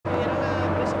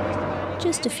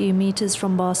Just a few meters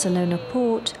from Barcelona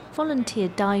port, volunteer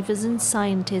divers and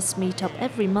scientists meet up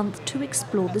every month to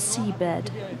explore the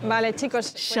seabed.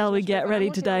 Shall we get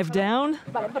ready to dive down?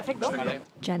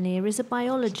 Janir is a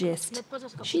biologist.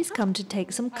 She's come to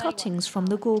take some cuttings from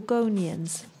the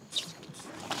gorgonians.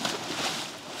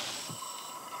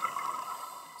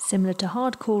 Similar to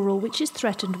hard coral, which is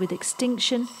threatened with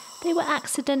extinction, they were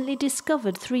accidentally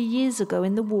discovered 3 years ago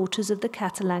in the waters of the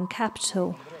Catalan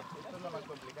capital.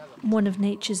 One of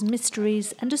nature's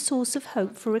mysteries and a source of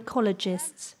hope for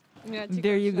ecologists.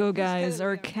 There you go, guys,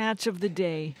 our catch of the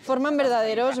day. The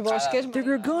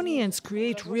gorgonians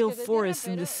create real forests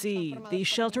in the sea. They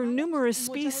shelter numerous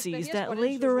species that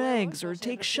lay their eggs or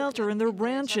take shelter in their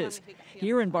branches.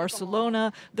 Here in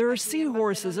Barcelona, there are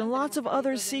seahorses and lots of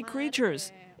other sea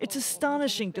creatures. It's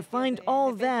astonishing to find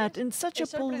all that in such a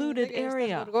polluted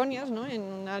area.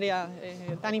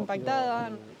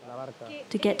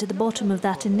 To get to the bottom of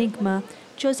that enigma,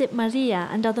 Josep Maria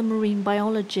and other marine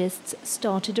biologists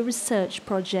started a research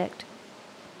project.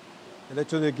 We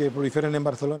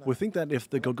think that if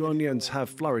the gorgonians have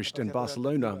flourished in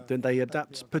Barcelona, then they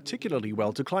adapt particularly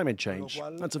well to climate change.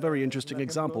 That's a very interesting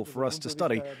example for us to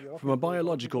study from a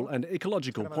biological and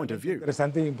ecological point of view.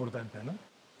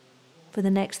 For the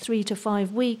next 3 to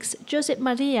 5 weeks, Josep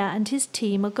Maria and his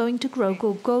team are going to grow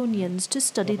gorgonians to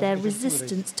study their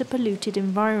resistance to polluted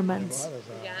environments.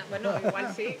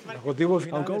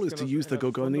 Our goal is to use the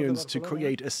gorgonians to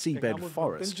create a seabed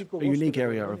forest, a unique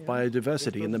area of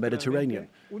biodiversity in the Mediterranean.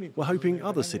 We're hoping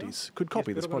other cities could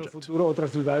copy this project.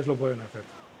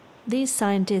 These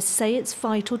scientists say it's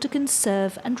vital to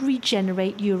conserve and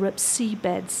regenerate Europe's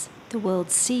seabeds. The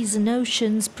world's seas and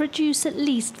oceans produce at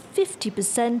least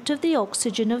 50% of the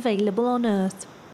oxygen available on Earth.